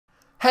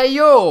Hey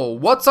yo,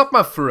 what's up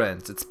my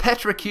friends, it's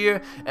Patrick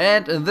here,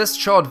 and in this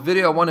short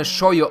video I want to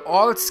show you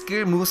all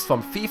skill moves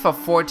from FIFA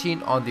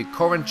 14 on the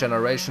current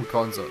generation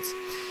consoles.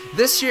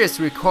 This year is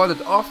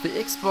recorded off the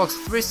Xbox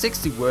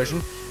 360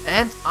 version,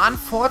 and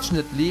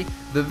unfortunately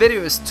the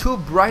video is too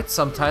bright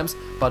sometimes,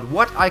 but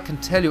what I can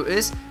tell you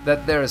is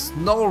that there is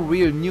no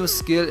real new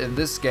skill in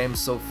this game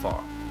so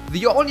far.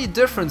 The only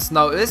difference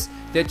now is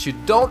that you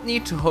don't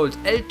need to hold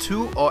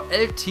L2 or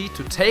LT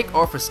to take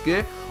off a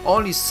skill.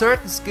 Only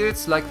certain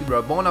skills like the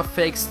Rabona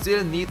fake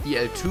still need the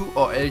L2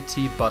 or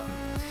LT button.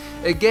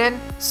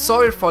 Again,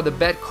 sorry for the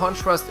bad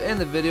contrast in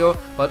the video,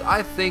 but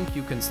I think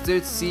you can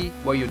still see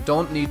where you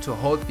don't need to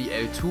hold the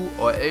L2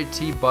 or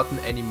LT button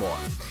anymore.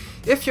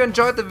 If you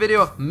enjoyed the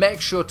video,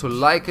 make sure to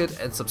like it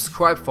and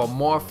subscribe for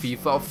more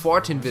FIFA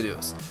 14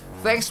 videos.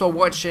 Thanks for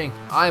watching,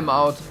 I'm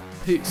out,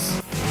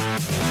 peace.